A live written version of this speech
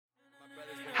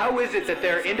How is it that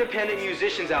there are independent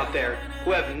musicians out there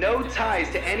who have no ties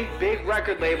to any big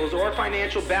record labels or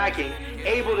financial backing,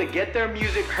 able to get their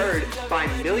music heard by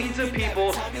millions of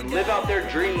people and live out their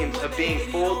dreams of being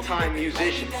full-time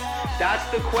musicians? That's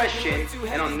the question,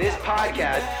 and on this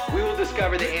podcast, we will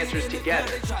discover the answers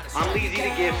together. I'm Leezy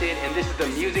the Gifted, and this is the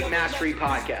Music Mastery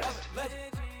Podcast.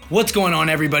 What's going on,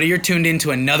 everybody? You're tuned in to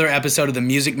another episode of the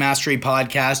Music Mastery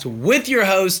Podcast with your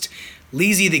host,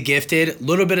 Leezy the Gifted. A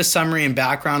little bit of summary and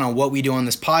background on what we do on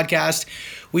this podcast.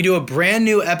 We do a brand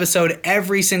new episode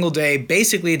every single day.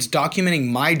 Basically, it's documenting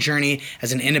my journey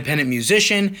as an independent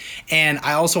musician, and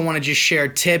I also want to just share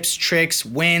tips, tricks,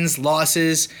 wins,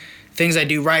 losses, things I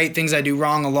do right, things I do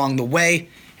wrong along the way.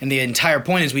 And the entire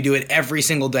point is we do it every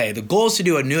single day. The goal is to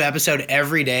do a new episode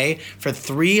every day for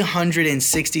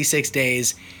 366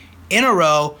 days in a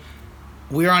row.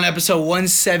 We're on episode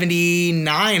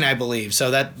 179, I believe.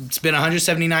 So that's been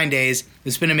 179 days.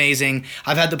 It's been amazing.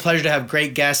 I've had the pleasure to have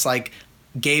great guests like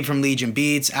Gabe from Legion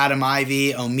Beats, Adam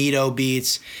Ivy, Omito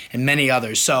Beats, and many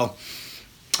others. So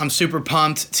I'm super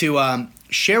pumped to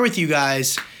share with you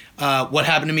guys what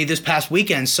happened to me this past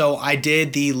weekend. So I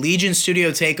did the Legion Studio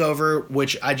Takeover,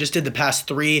 which I just did the past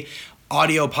 3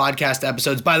 audio podcast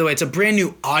episodes. By the way, it's a brand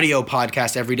new audio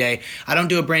podcast every day. I don't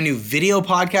do a brand new video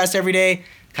podcast every day.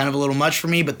 Kind of a little much for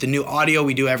me, but the new audio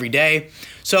we do every day.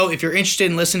 So if you're interested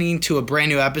in listening to a brand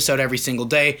new episode every single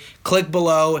day, click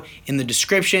below in the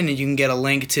description and you can get a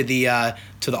link to the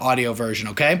audio version,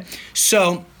 okay?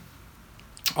 So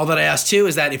all that I ask too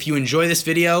is that if you enjoy this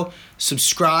video,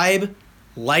 subscribe,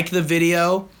 like the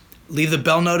video, leave the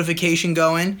bell notification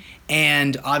going,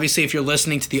 and obviously if you're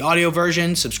listening to the audio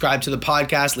version, subscribe to the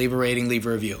podcast, leave a rating, leave a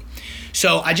review.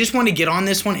 So I just want to get on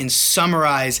this one and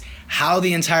summarize how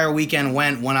the entire weekend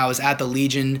went when I was at the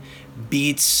Legion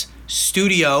Beats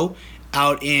studio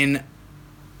out in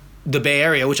the Bay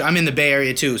Area, which I'm in the Bay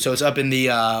Area too. So it's up in the,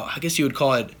 I guess you would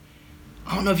call it,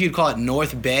 I don't know if you'd call it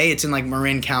North Bay. It's in like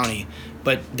Marin County,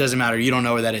 but doesn't matter. You don't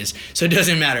know where that is. So it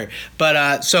doesn't matter.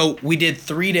 But so we did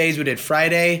 3 days. We did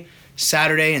Friday,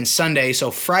 Saturday, and Sunday. So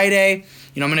Friday,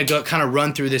 I'm going to go kind of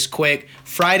run through this quick.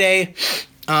 Friday,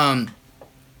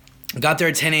 got there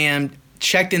at 10 a.m.,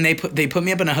 checked in. They put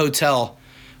me up in a hotel,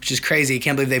 which is crazy. I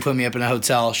can't believe they put me up in a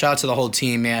hotel. Shout out to the whole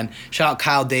team, man. Shout out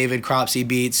Kyle David, Cropsy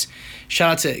Beats.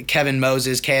 Shout out to Kevin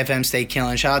Moses, KFM Stay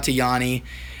Killin'. Shout out to Yanni.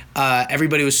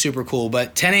 Everybody was super cool.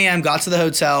 But 10 a.m., got to the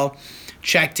hotel,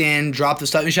 checked in, dropped the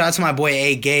stuff. And shout out to my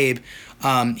boy Gabe.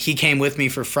 He came with me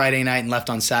for Friday night and left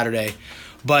on Saturday.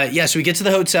 But yeah, so we get to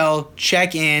the hotel,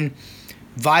 check in,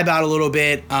 vibe out a little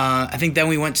bit. I think then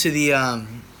we went to the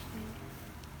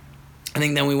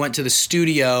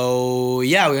studio.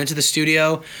 Yeah, we went to the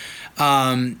studio.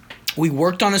 We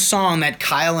worked on a song that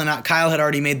Kyle had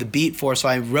already made the beat for, so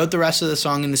I wrote the rest of the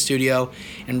song in the studio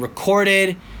and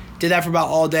recorded. Did that for about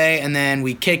all day, and then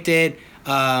we kicked it.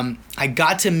 I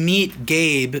got to meet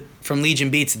Gabe from Legion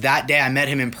Beats that day. I met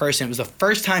him in person. It was the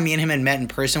first time me and him had met in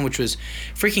person, which was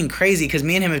freaking crazy because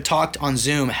me and him have talked on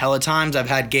Zoom hella times. I've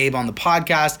had Gabe on the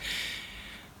podcast.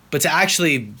 But to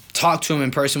actually talk to him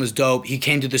in person was dope. He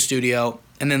came to the studio.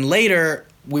 And then later,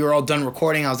 we were all done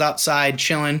recording. I was outside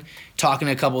chilling, talking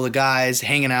to a couple of the guys,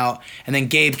 hanging out. And then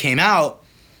Gabe came out,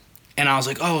 and I was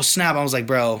like, oh, snap. I was like,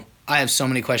 bro, I have so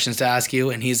many questions to ask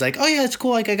you. And he's like, oh, yeah, it's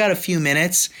cool. Like, I got a few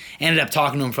minutes. Ended up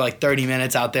talking to him for like 30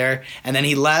 minutes out there. And then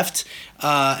he left.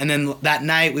 And then that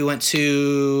night, we went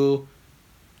to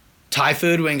Thai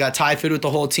food. We went and got Thai food with the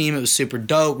whole team. It was super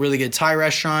dope. Really good Thai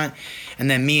restaurant. And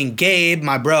then me and Gabe,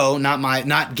 my bro,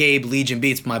 not Gabe Legion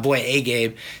Beats, but my boy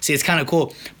Gabe. See, it's kind of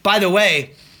cool. By the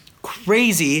way,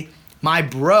 crazy, my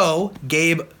bro,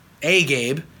 Gabe,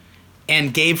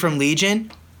 and Gabe from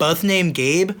Legion, both named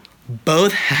Gabe,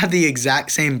 both have the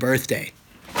exact same birthday.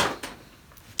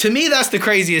 To me, that's the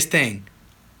craziest thing.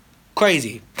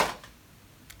 Crazy.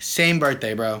 Same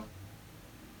birthday, bro.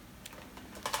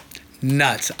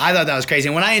 Nuts. I thought that was crazy.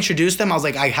 And when I introduced them, I was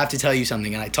like, I have to tell you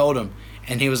something. And I told him.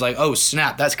 And he was like, oh,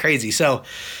 snap, that's crazy. So,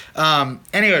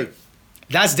 anyway,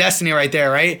 that's destiny right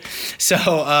there, right?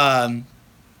 So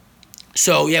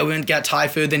yeah, we went and got Thai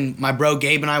food. Then my bro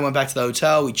Gabe and I went back to the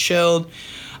hotel. We chilled.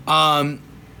 And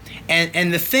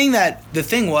the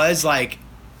thing was, like,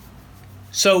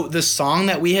 so the song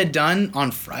that we had done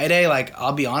on Friday, like,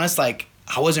 I'll be honest, like,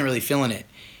 I wasn't really feeling it.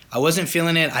 I wasn't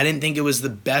feeling it. I didn't think it was the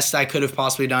best I could have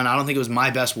possibly done. I don't think it was my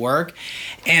best work.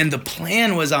 And the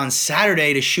plan was on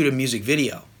Saturday to shoot a music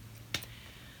video.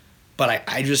 But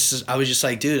I was just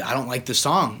like, dude, I don't like the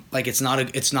song. Like, it's not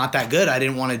that good. I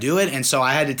didn't want to do it. And so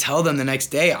I had to tell them the next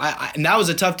day. And that was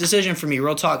a tough decision for me,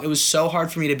 real talk. It was so hard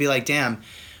for me to be like, damn,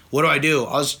 what do?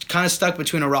 I was kind of stuck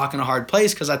between a rock and a hard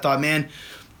place because I thought, man,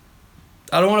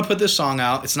 I don't want to put this song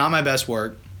out. It's not my best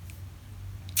work.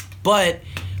 But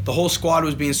the whole squad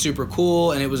was being super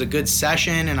cool, and it was a good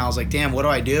session, and I was like, damn, what do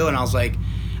I do? And I was like,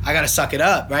 I got to suck it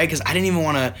up, right? Because I didn't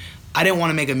want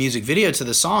to make a music video to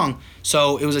the song.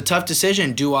 So it was a tough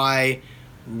decision. Do I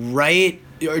write,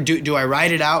 or do I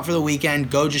write it out for the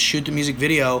weekend, go just shoot the music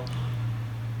video,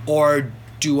 or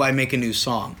do I make a new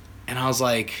song? And I was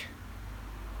like,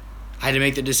 I had to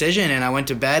make the decision, and I went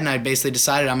to bed, and I basically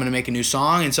decided I'm going to make a new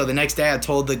song. And so the next day I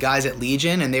told the guys at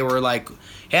Legion, and they were like,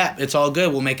 yeah, it's all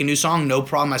good. We'll make a new song. No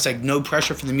problem. I said, no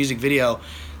pressure for the music video.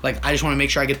 Like, I just want to make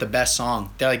sure I get the best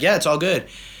song. They're like, yeah, it's all good.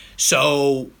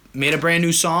 So made a brand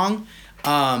new song.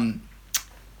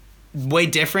 Way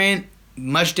different,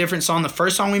 much different song. The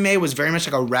first song we made was very much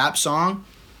like a rap song.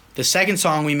 The second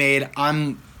song we made,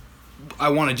 I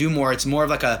want to do more. It's more of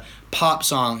like a pop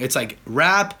song. It's like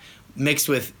rap mixed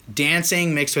with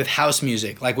dancing, mixed with house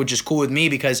music, like, which is cool with me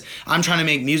because I'm trying to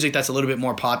make music that's a little bit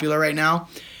more popular right now.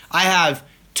 I have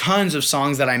tons of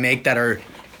songs that I make that are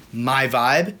my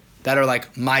vibe, that are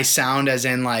like my sound, as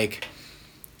in like,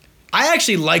 I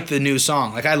actually like the new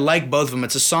song. Like, I like both of them.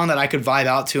 It's a song that I could vibe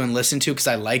out to and listen to because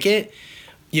I like it.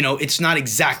 You know, it's not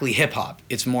exactly hip hop.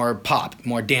 It's more pop,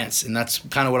 more dance, and that's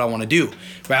kind of what I want to do.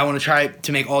 Right? I want to try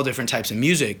to make all different types of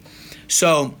music.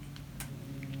 So,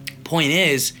 point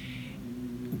is,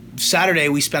 Saturday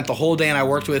we spent the whole day, and I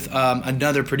worked with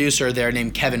another producer there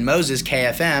named Kevin Moses,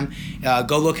 KFM.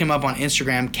 Go look him up on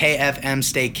Instagram, KFM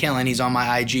Stay Killin'. He's on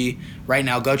my IG right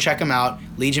now. Go check him out.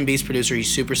 Legion Beats producer.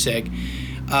 He's super sick.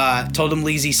 Told him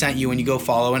Leezy sent you when you go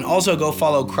follow, and also go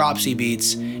follow Cropsy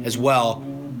Beats as well.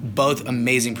 Both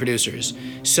amazing producers.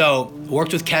 So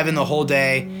worked with Kevin the whole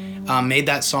day, made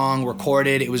that song,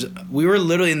 recorded. We were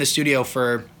literally in the studio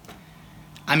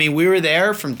we were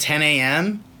there from 10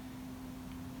 a.m.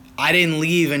 I didn't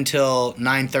leave until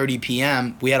 9:30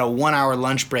 p.m. We had a 1 hour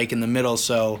lunch break in the middle,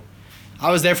 so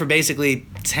I was there for basically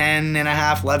 10 and a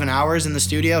half, 11 hours in the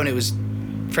studio, and it was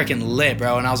freaking lit,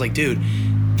 bro. And I was like, dude,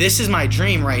 this is my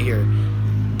dream right here.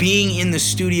 Being in the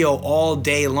studio all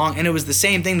day long. And it was the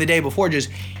same thing the day before, just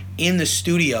in the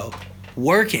studio,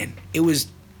 working. It was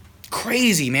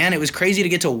crazy, man. It was crazy to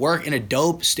get to work in a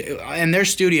dope and their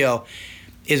studio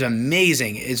is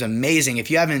amazing. It's amazing.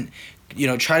 If you haven't,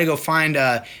 try to go find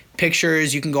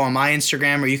pictures. You can go on my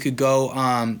Instagram, or you could go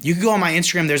on my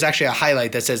Instagram. There's actually a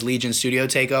highlight that says Legion Studio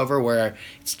Takeover, where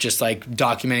it's just like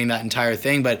documenting that entire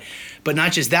thing. But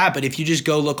not just that, but if you just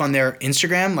go look on their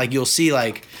Instagram, like, you'll see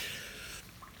like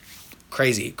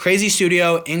crazy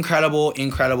studio, incredible,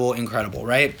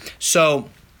 right? So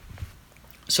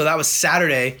that was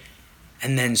Saturday,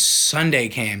 and then Sunday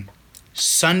came.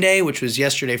 Sunday, which was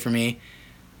yesterday for me,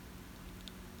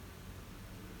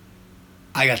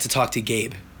 I got to talk to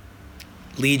Gabe.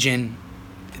 Legion,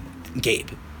 Gabe.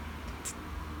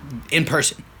 In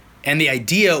person. And the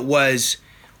idea was,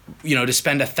 to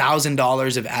spend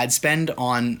 $1,000 of ad spend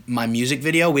on my music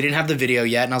video. We didn't have the video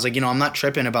yet, and I was like, I'm not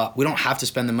tripping about, we don't have to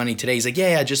spend the money today. He's like,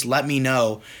 yeah, just let me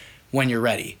know when you're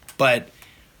ready. But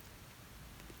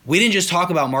we didn't just talk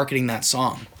about marketing that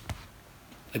song.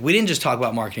 We talked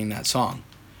about marketing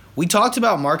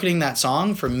that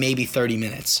song for maybe 30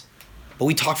 minutes. But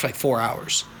we talked for like 4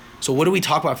 hours. So what did we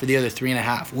talk about for the other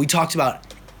 3.5? We talked about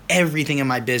everything in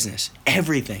my business.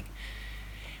 Everything.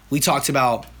 We talked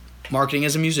about marketing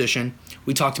as a musician.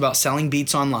 We talked about selling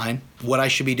beats online, what I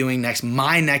should be doing next,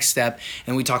 my next step.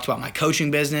 And we talked about my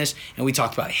coaching business, and we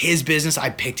talked about his business.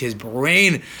 I picked his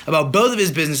brain about both of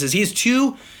his businesses. He has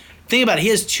two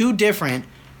different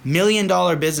 $1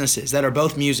 million businesses that are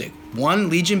both music. One,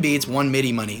 Legion Beats, one,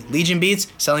 MIDI Money. Legion Beats,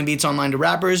 selling beats online to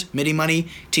rappers. MIDI Money,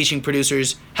 teaching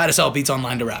producers how to sell beats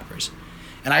online to rappers.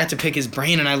 And I got to pick his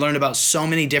brain, and I learned about so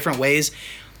many different ways.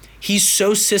 He's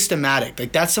so systematic.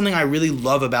 That's something I really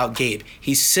love about Gabe.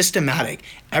 He's systematic.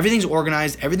 Everything's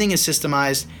organized. Everything is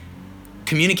systemized.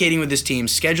 Communicating with his team,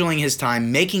 scheduling his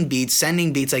time, making beats,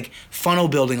 sending beats, funnel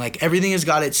building. Everything has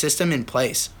got its system in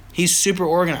place. He's super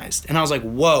organized. And I was like,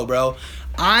 whoa, bro.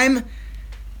 I'm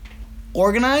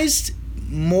organized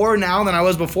more now than I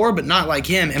was before, but not like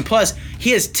him. And plus,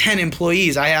 he has 10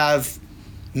 employees. I have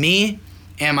me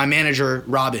and my manager,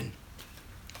 Robin,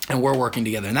 and we're working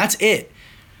together. And that's it,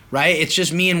 right? It's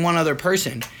just me and one other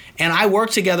person. And I work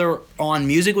together on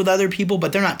music with other people,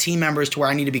 but they're not team members to where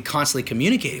I need to be constantly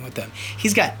communicating with them.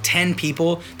 He's got 10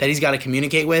 people that he's got to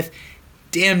communicate with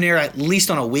damn near at least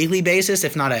on a weekly basis,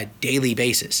 if not a daily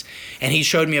basis. And he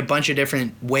showed me a bunch of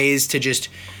different ways to just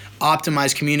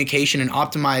optimize communication and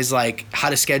optimize how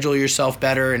to schedule yourself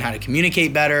better and how to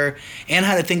communicate better and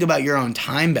how to think about your own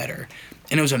time better.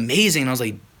 And it was amazing. And I was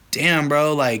like, damn,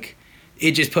 bro,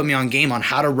 it just put me on game on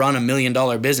how to run $1 million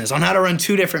business, on how to run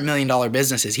 2 different $1 million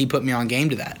businesses. He put me on game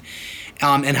to that,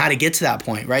 and how to get to that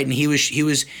point, right? And he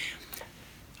was.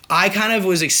 I kind of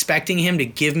was expecting him to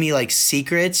give me like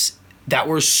secrets that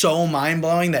were so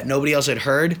mind-blowing that nobody else had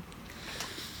heard.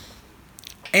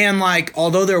 And like,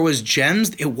 although there was gems,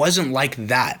 it wasn't like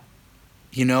that.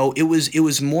 You know, it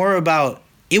was more about,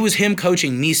 it was him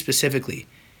coaching me specifically.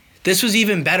 This was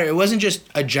even better. It wasn't just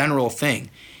a general thing.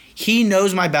 He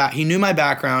knows he knew my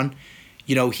background.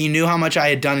 You know, he knew how much I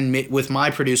had done with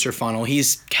my producer funnel.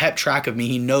 He's kept track of me.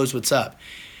 He knows what's up.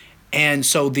 And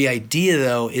so the idea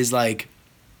though is like,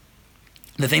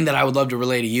 the thing that I would love to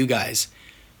relay to you guys,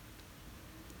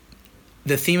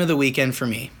 the theme of the weekend for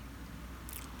me,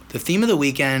 the theme of the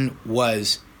weekend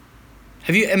was,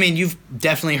 you've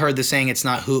definitely heard the saying, it's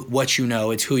not what you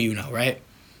know, it's who you know, right?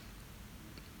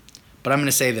 But I'm going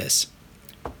to say this.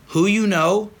 Who you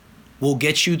know will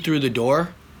get you through the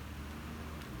door,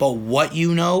 but what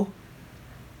you know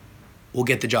will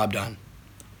get the job done.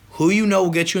 Who you know will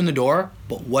get you in the door,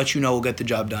 but what you know will get the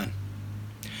job done.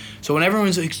 So when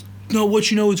everyone's like, no,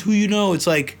 what you know is who you know, it's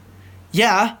like,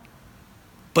 yeah,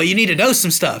 but you need to know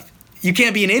some stuff. You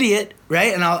can't be an idiot,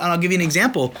 right? And I'll give you an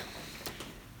example.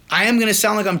 I am going to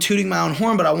sound like I'm tooting my own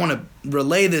horn, but I want to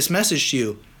relay this message to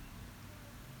you.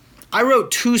 I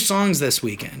wrote 2 songs this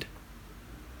weekend.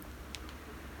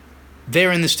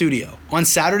 They're in the studio. On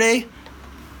Saturday,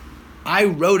 I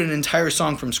wrote an entire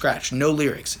song from scratch, no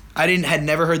lyrics. Had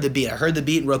never heard the beat. I heard the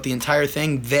beat and wrote the entire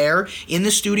thing there in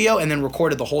the studio and then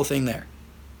recorded the whole thing there.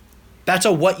 That's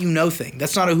a what you know thing.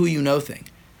 That's not a who you know thing.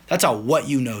 That's a what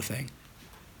you know thing.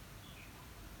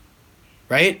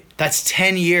 Right? That's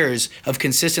 10 years of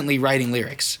consistently writing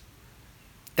lyrics.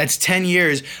 That's 10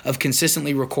 years of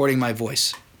consistently recording my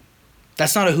voice.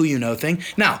 That's not a who you know thing.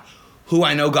 Now, who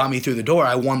I know got me through the door,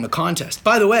 I won the contest.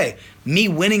 By the way, me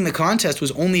winning the contest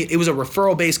was a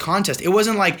referral-based contest. It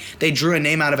wasn't like they drew a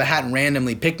name out of a hat and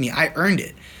randomly picked me. I earned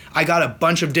it. I got a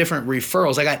bunch of different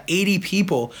referrals. I got 80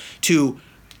 people to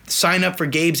sign up for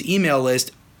Gabe's email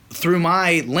list through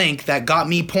my link that got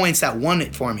me points that won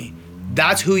it for me.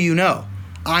 That's who you know.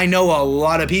 I know a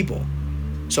lot of people.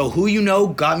 So who you know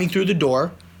got me through the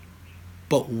door,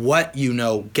 but what you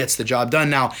know gets the job done.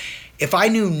 Now, if I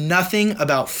knew nothing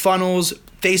about funnels,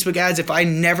 Facebook ads, if I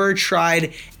never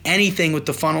tried anything with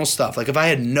the funnel stuff, like if I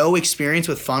had no experience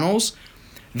with funnels,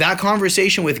 that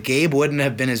conversation with Gabe wouldn't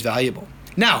have been as valuable.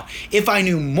 Now, if I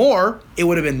knew more, it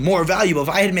would have been more valuable. If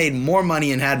I had made more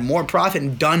money and had more profit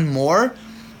and done more,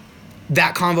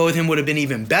 that convo with him would have been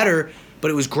even better,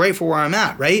 but it was great for where I'm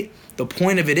at, right? The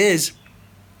point of it is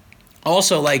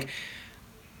also like,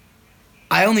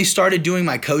 I only started doing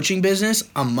my coaching business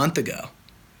a month ago.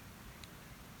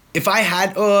 If I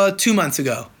had 2 months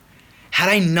ago, had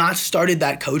I not started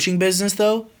that coaching business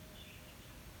though,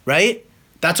 right?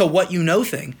 That's a what you know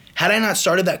thing. Had I not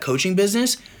started that coaching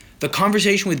business, the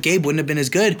conversation with Gabe wouldn't have been as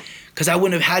good because I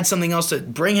wouldn't have had something else to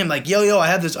bring him like, yo, I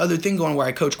have this other thing going where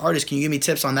I coach artists. Can you give me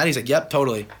tips on that? He's like, yep,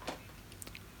 totally.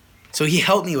 So he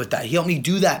helped me with that. He helped me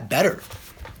do that better,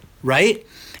 right?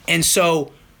 And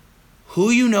so who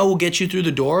you know will get you through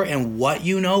the door and what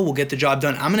you know will get the job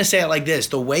done. I'm going to say it like this.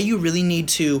 The way you really need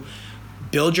to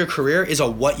build your career is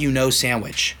a what you know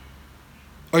sandwich,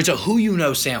 or it's a who you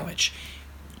know sandwich.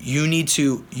 You need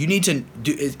to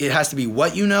do, it has to be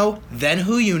what you know, then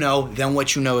who you know, then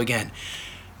what you know again.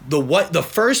 The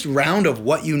first round of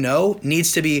what you know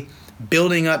needs to be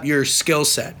building up your skill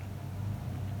set.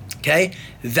 Okay?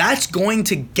 That's going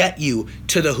to get you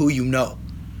to the who you know.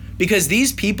 Because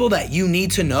these people that you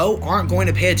need to know aren't going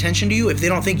to pay attention to you if they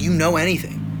don't think you know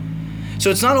anything. So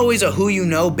it's not always a who you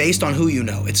know based on who you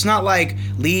know. It's not like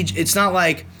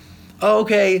oh,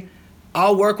 okay,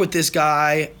 I'll work with this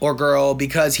guy or girl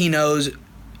because he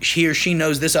or she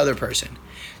knows this other person.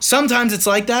 Sometimes it's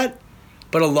like that,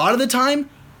 but a lot of the time,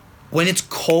 when it's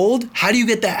cold, how do you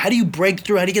get that? How do you break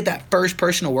through? How do you get that first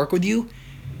person to work with you?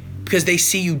 Because they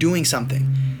see you doing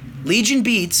something. Legion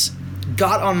Beats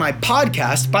got on my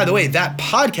podcast. By the way, that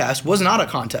podcast was not a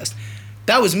contest.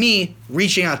 That was me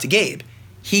reaching out to Gabe.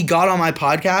 He got on my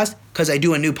podcast because I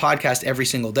do a new podcast every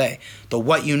single day. The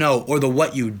what you know or the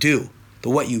what you do. The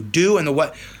what you do and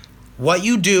the what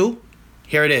you do,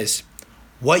 here it is.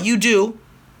 What you do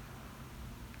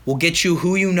will get you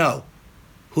who you know.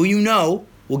 Who you know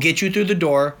will get you through the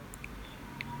door.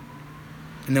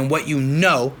 And then what you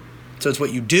know, so it's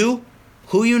what you do,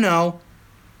 who you know,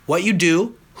 what you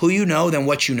do, who you know, then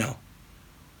what you know.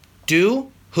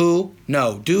 Do, who,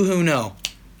 know. Do, who, know.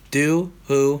 Do,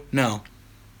 who, know.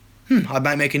 I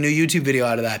might make a new YouTube video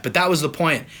out of that. But that was the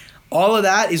point. All of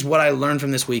that is what I learned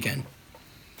from this weekend.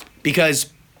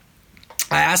 Because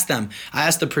I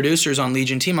asked the producers on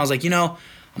Legion team, I was like, I'm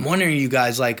wondering, you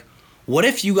guys, like, what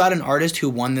if you got an artist who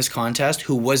won this contest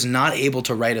who was not able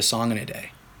to write a song in a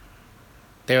day?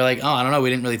 They were like, oh, I don't know, we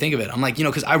didn't really think of it. I'm like,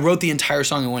 because I wrote the entire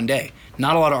song in one day.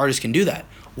 Not a lot of artists can do that.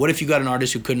 What if you got an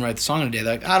artist who couldn't write the song in a day?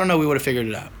 They're like, I don't know, we would have figured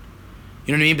it out.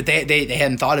 You know what I mean? But they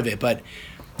hadn't thought of it. But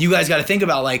you guys got to think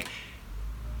about, like,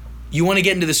 you want to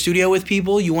get into the studio with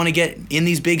people, you want to get in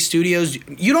these big studios.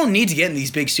 You don't need to get in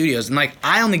these big studios. And, like,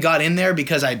 I only got in there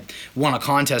because I won a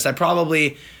contest. I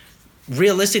probably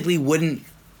realistically wouldn't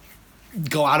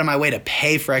go out of my way to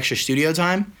pay for extra studio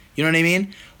time. You know what I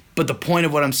mean? But the point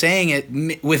of what I'm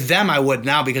saying, with them I would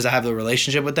now because I have the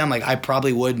relationship with them. Like, I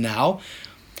probably would now.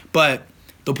 But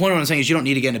the point of what I'm saying is you don't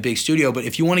need to get in a big studio. But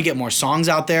if you want to get more songs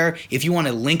out there, if you want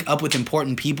to link up with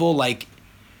important people, like,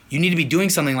 you need to be doing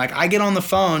something. Like, I get on the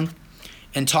phone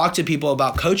and talk to people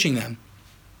about coaching them.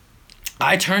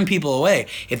 I turn people away.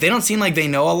 If they don't seem like they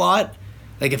know a lot,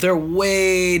 like if they're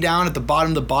way down at the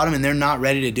bottom and they're not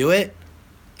ready to do it,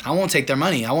 I won't take their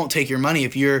money. I won't take your money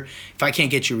if I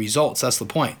can't get you results. That's the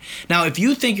point. Now, if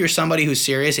you think you're somebody who's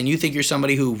serious and you think you're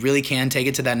somebody who really can take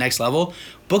it to that next level,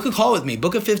 book a call with me.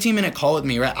 Book a 15-minute call with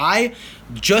me, right? I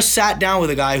just sat down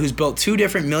with a guy who's built 2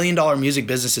 different $1 million music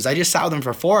businesses. I just sat with him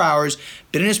for 4 hours,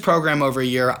 been in his program over a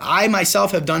year. I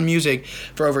myself have done music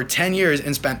for over 10 years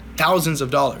and spent thousands of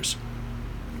dollars.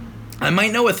 I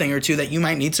might know a thing or two that you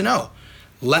might need to know.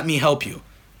 Let me help you.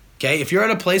 Okay, if you're at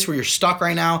a place where you're stuck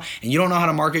right now and you don't know how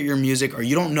to market your music or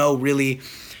you don't know really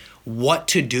what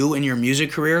to do in your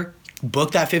music career,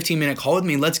 book that 15-minute call with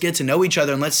me. Let's get to know each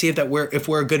other and let's see if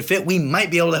we're a good fit. We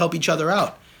might be able to help each other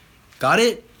out. Got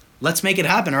it? Let's make it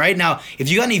happen, all right? Now,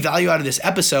 if you got any value out of this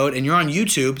episode and you're on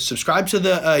YouTube, subscribe to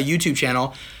the YouTube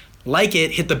channel, like it,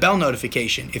 hit the bell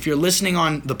notification. If you're listening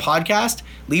on the podcast,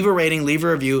 leave a rating, leave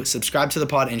a review, subscribe to the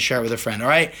pod, and share it with a friend, all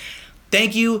right?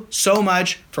 Thank you so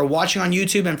much for watching on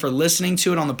YouTube and for listening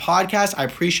to it on the podcast. I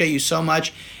appreciate you so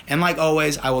much. And like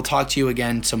always, I will talk to you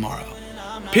again tomorrow.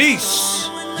 Peace.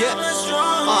 Yeah.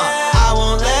 I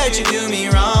won't let you do me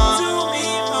wrong.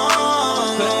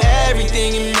 Put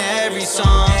everything in every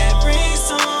song.